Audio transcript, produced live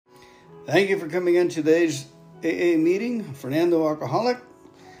Thank you for coming in today's AA meeting. Fernando Alcoholic.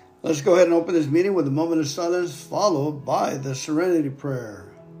 Let's go ahead and open this meeting with a moment of silence, followed by the Serenity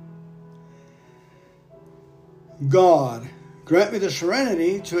Prayer. God, grant me the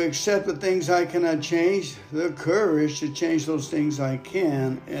serenity to accept the things I cannot change, the courage to change those things I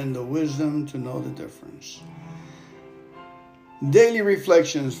can, and the wisdom to know the difference. Daily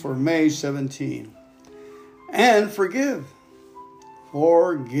Reflections for May 17. And forgive.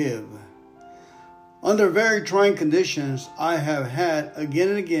 Forgive. Under very trying conditions, I have had again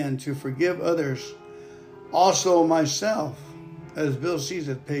and again to forgive others, also myself, as Bill sees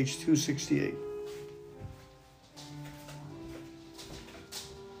at page 268.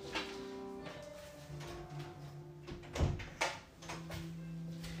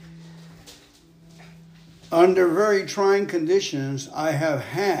 Under very trying conditions, I have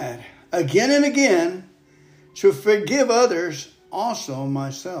had again and again to forgive others, also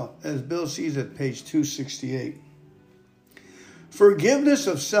myself, as Bill sees at page 268. Forgiveness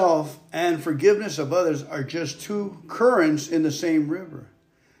of self and forgiveness of others are just two currents in the same river.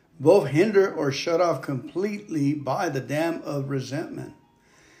 Both hinder or shut off completely by the dam of resentment.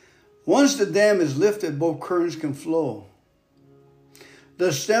 Once the dam is lifted, both currents can flow.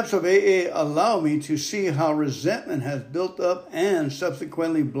 The steps of AA allow me to see how resentment has built up and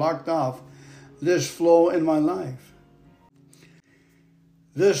subsequently blocked off this flow in my life.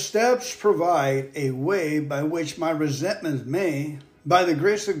 The steps provide a way by which my resentments may, by the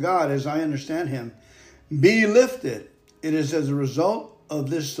grace of God as I understand Him, be lifted. It is as a result of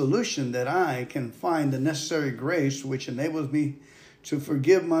this solution that I can find the necessary grace which enables me to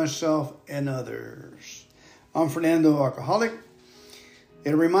forgive myself and others. I'm Fernando Alcoholic.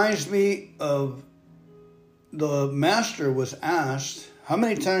 It reminds me of the master was asked, how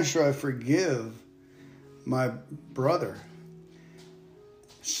many times should I forgive my brother?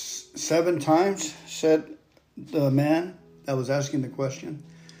 7 times, said the man that was asking the question.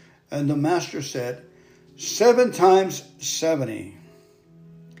 And the master said, 7 times 70.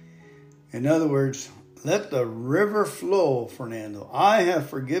 In other words, let the river flow, Fernando. I have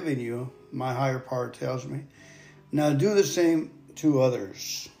forgiven you, my higher power tells me. Now do the same to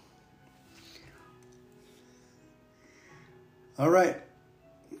others. All right.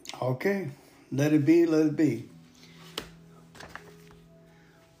 Okay. Let it be, let it be.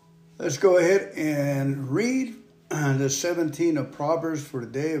 Let's go ahead and read the 17 of Proverbs for the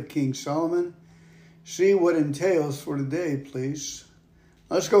day of King Solomon. See what entails for the day, please.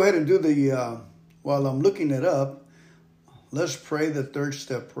 Let's go ahead and do the, while I'm looking it up, let's pray the third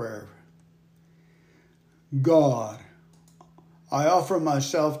step prayer. God, I offer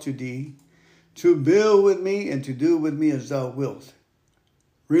myself to thee, to build with me and to do with me as thou wilt.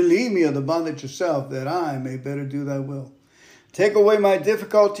 Relieve me of the bondage of self, that I may better do thy will. Take away my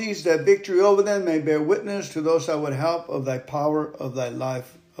difficulties, that victory over them may bear witness to those I would help of thy power, of thy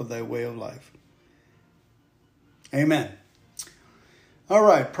life, of thy way of life. Amen. All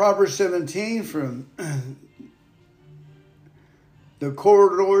right, Proverbs 17 from the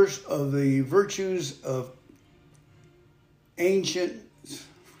corridors of the virtues of ancient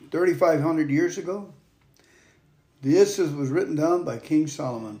 3,500 years ago. This was written down by King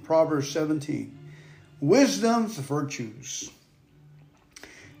Solomon. Proverbs 17. Wisdom's virtues.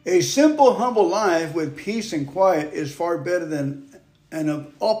 A simple, humble life with peace and quiet is far better than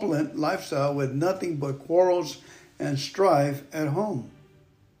an opulent lifestyle with nothing but quarrels and strife at home.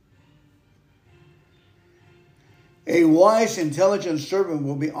 A wise, intelligent servant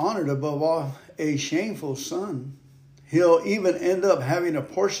will be honored above all a shameful son. He'll even end up having a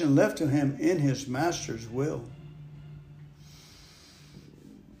portion left to him in his master's will.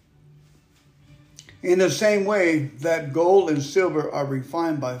 In the same way that gold and silver are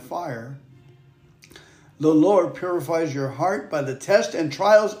refined by fire, the Lord purifies your heart by the test and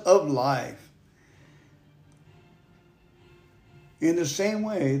trials of life. In the same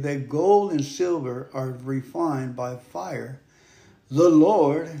way that gold and silver are refined by fire, the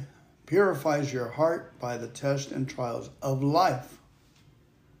Lord purifies your heart by the test and trials of life.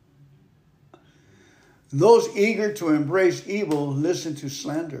 Those eager to embrace evil listen to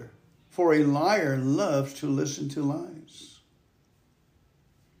slander, for a liar loves to listen to lies.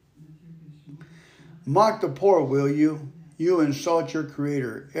 Mock the poor, will you? You insult your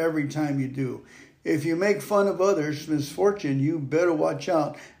Creator every time you do. If you make fun of others' misfortune, you better watch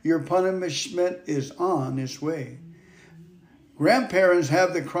out. Your punishment is on its way. Grandparents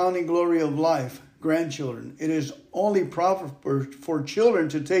have the crowning glory of life. Grandchildren, it is only proper for children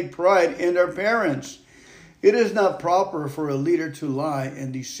to take pride in their parents. It is not proper for a leader to lie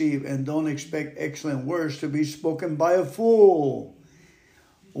and deceive, and don't expect excellent words to be spoken by a fool.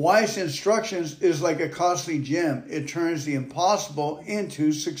 Wise instructions is like a costly gem. It turns the impossible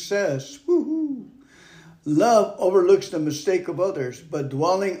into success. Woo-hoo. Love overlooks the mistake of others, but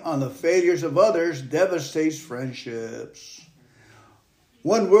dwelling on the failures of others devastates friendships.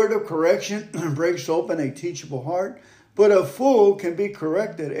 One word of correction breaks open a teachable heart, but a fool can be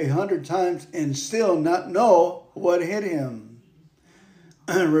corrected 100 times and still not know what hit him.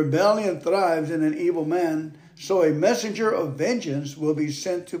 Rebellion thrives in an evil man, so a messenger of vengeance will be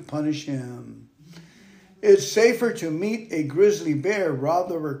sent to punish him. It's safer to meet a grizzly bear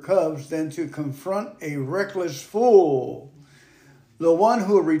robbed of her cubs than to confront a reckless fool. The one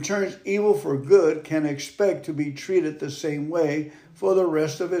who returns evil for good can expect to be treated the same way for the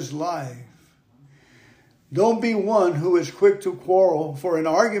rest of his life. Don't be one who is quick to quarrel, for an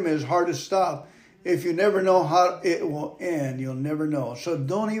argument is hard to stop. If you never know how it will end, you'll never know. So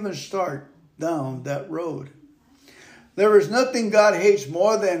don't even start down that road. There is nothing God hates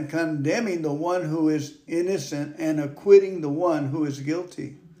more than condemning the one who is innocent and acquitting the one who is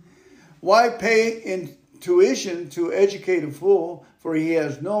guilty. Why pay tuition to educate a fool, for he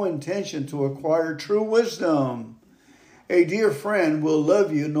has no intention to acquire true wisdom? A dear friend will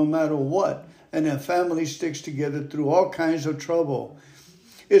love you no matter what, and a family sticks together through all kinds of trouble.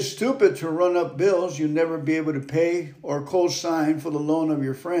 It's stupid to run up bills you'll never be able to pay or co-sign for the loan of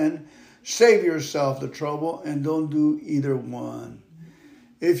your friend. Save yourself the trouble and don't do either one.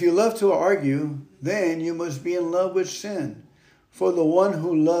 If you love to argue, then you must be in love with sin. For the one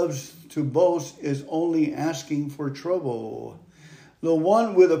who loves to boast is only asking for trouble. The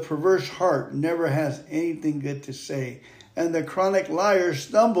one with a perverse heart never has anything good to say, and the chronic liar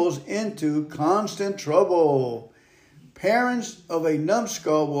stumbles into constant trouble. Parents of a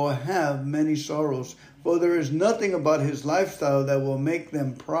numbskull will have many sorrows, for there is nothing about his lifestyle that will make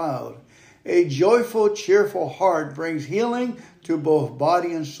them proud. A joyful, cheerful heart brings healing to both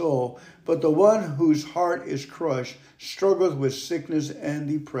body and soul, but the one whose heart is crushed struggles with sickness and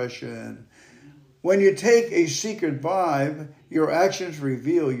depression. When you take a secret bribe, your actions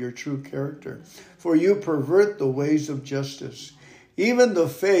reveal your true character, for you pervert the ways of justice. Even the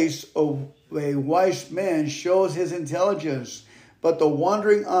face of a wise man shows his intelligence, but the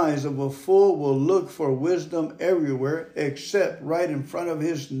wandering eyes of a fool will look for wisdom everywhere except right in front of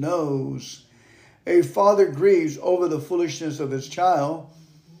his nose. A father grieves over the foolishness of his child,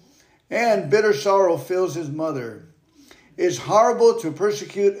 and bitter sorrow fills his mother. It's horrible to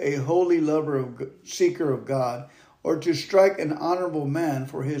persecute a holy seeker of God, or to strike an honorable man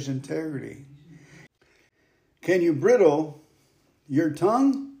for his integrity. Can you bridle your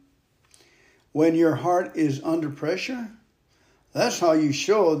tongue when your heart is under pressure? That's how you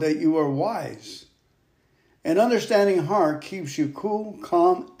show that you are wise. An understanding heart keeps you cool,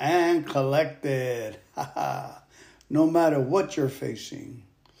 calm, and collected. No matter what you're facing.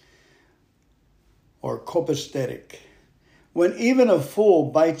 Or copacetic. When even a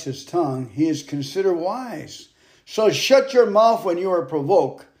fool bites his tongue, he is considered wise. So shut your mouth when you are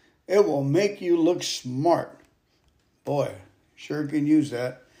provoked. It will make you look smart. Boy, sure can use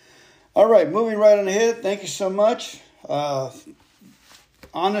that. All right, moving right on ahead. Thank you so much.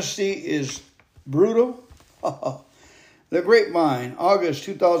 Honesty is brutal. The Grapevine, August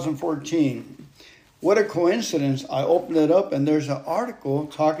 2014. What a coincidence. I opened it up and there's an article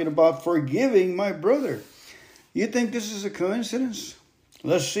talking about forgiving my brother. You think this is a coincidence?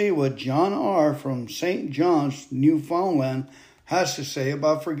 Let's see what John R. from St. John's, Newfoundland has to say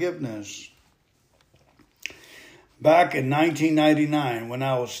about forgiveness. Back in 1999, when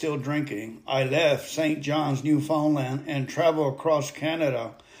I was still drinking, I left St. John's, Newfoundland and traveled across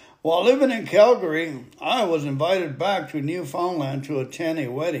Canada. While living in Calgary, I was invited back to Newfoundland to attend a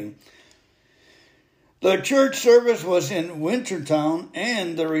wedding. The church service was in Wintertown,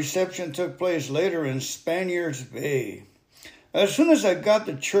 and the reception took place later in Spaniards Bay. As soon as I got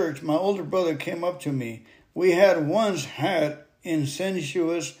to church, my older brother came up to me. We had once had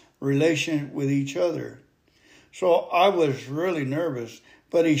incestuous relation with each other. So I was really nervous,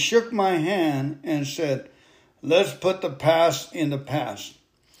 but he shook my hand and said, "Let's put the past in the past."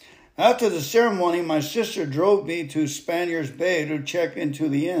 After the ceremony, my sister drove me to Spaniards Bay to check into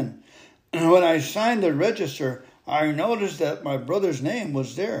the inn. And when I signed the register, I noticed that my brother's name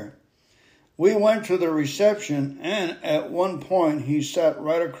was there. We went to the reception, and at one point he sat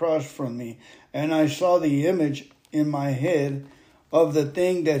right across from me, and I saw the image in my head of the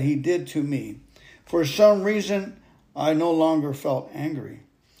thing that he did to me. For some reason, I no longer felt angry.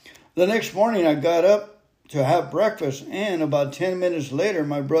 The next morning, I got up to have breakfast, and about 10 minutes later,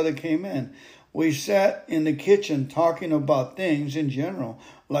 my brother came in. We sat in the kitchen talking about things in general,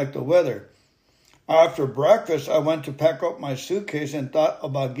 like the weather. After breakfast, I went to pack up my suitcase and thought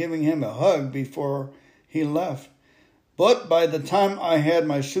about giving him a hug before he left. But by the time I had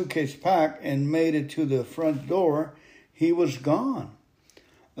my suitcase packed and made it to the front door, he was gone.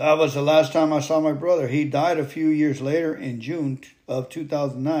 That was the last time I saw my brother. He died a few years later in June of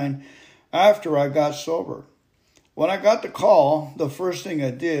 2009 after I got sober. When I got the call, the first thing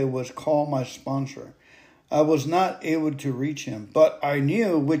I did was call my sponsor. I was not able to reach him, but I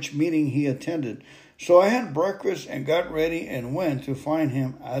knew which meeting he attended. So I had breakfast and got ready and went to find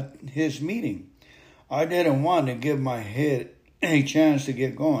him at his meeting. I didn't want to give my head a chance to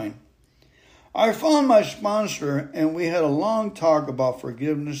get going. I found my sponsor and we had a long talk about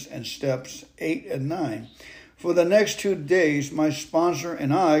forgiveness and steps 8 and 9. For the next 2 days, my sponsor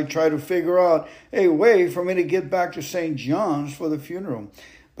and I tried to figure out a way for me to get back to St. John's for the funeral,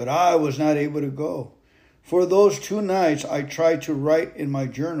 but I was not able to go. For those 2 nights, I tried to write in my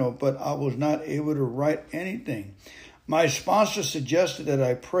journal, but I was not able to write anything. My sponsor suggested that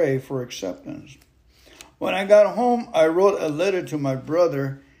I pray for acceptance. When I got home, I wrote a letter to my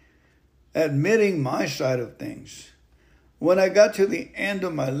brother admitting my side of things. When I got to the end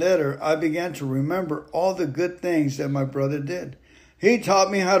of my letter, I began to remember all the good things that my brother did. He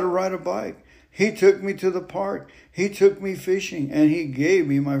taught me how to ride a bike. He took me to the park. He took me fishing, and he gave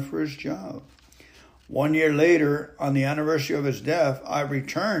me my first job. 1 year later, on the anniversary of his death, I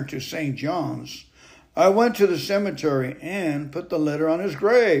returned to St. John's. I went to the cemetery and put the letter on his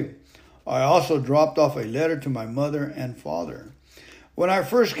grave. I also dropped off a letter to my mother and father. When I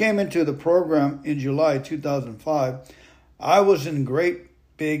first came into the program in July 2005, I was in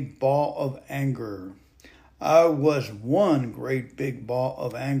great big ball of anger. I was one great big ball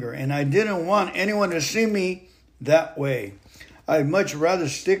of anger, and I didn't want anyone to see me that way. I'd much rather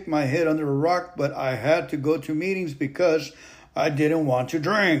stick my head under a rock, but I had to go to meetings because I didn't want to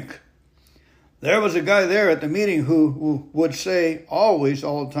drink. There was a guy there at the meeting who would say always,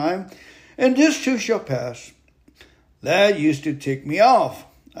 all the time, "And this too shall pass." That used to tick me off.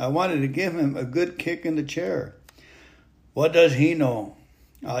 I wanted to give him a good kick in the chair. What does he know?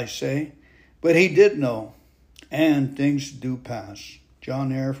 I say. But he did know. And things do pass.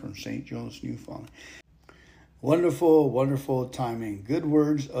 John Eyre from St. John's, Newfoundland. Wonderful, wonderful timing. Good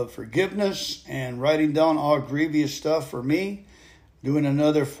words of forgiveness and writing down all grievous stuff for me. Doing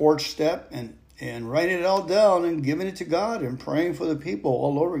another 4th step and writing it all down and giving it to God and praying for the people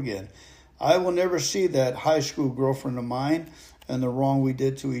all over again. I will never see that high school girlfriend of mine and the wrong we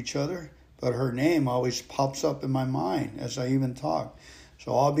did to each other, but her name always pops up in my mind as I even talk.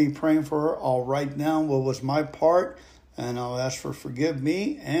 So I'll be praying for her. I'll write down what was my part, and I'll ask for forgive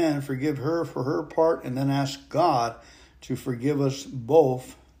me and forgive her for her part, and then ask God to forgive us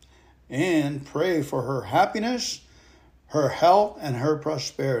both and pray for her happiness, her health, and her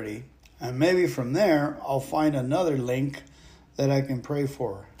prosperity. And maybe from there, I'll find another link that I can pray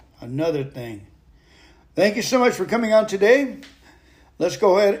for. Another thing. Thank you so much for coming out today. Let's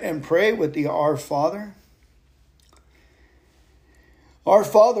go ahead and pray with the Our Father. Our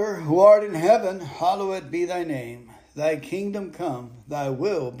Father, who art in heaven, hallowed be thy name. Thy kingdom come, thy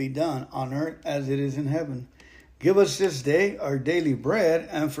will be done on earth as it is in heaven. Give us this day our daily bread,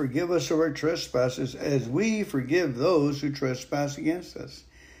 and forgive us our trespasses as we forgive those who trespass against us.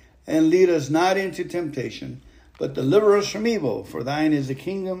 And lead us not into temptation, but deliver us from evil. For thine is the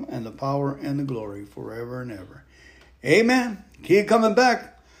kingdom and the power and the glory forever and ever. Amen. Keep coming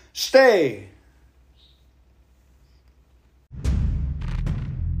back. Stay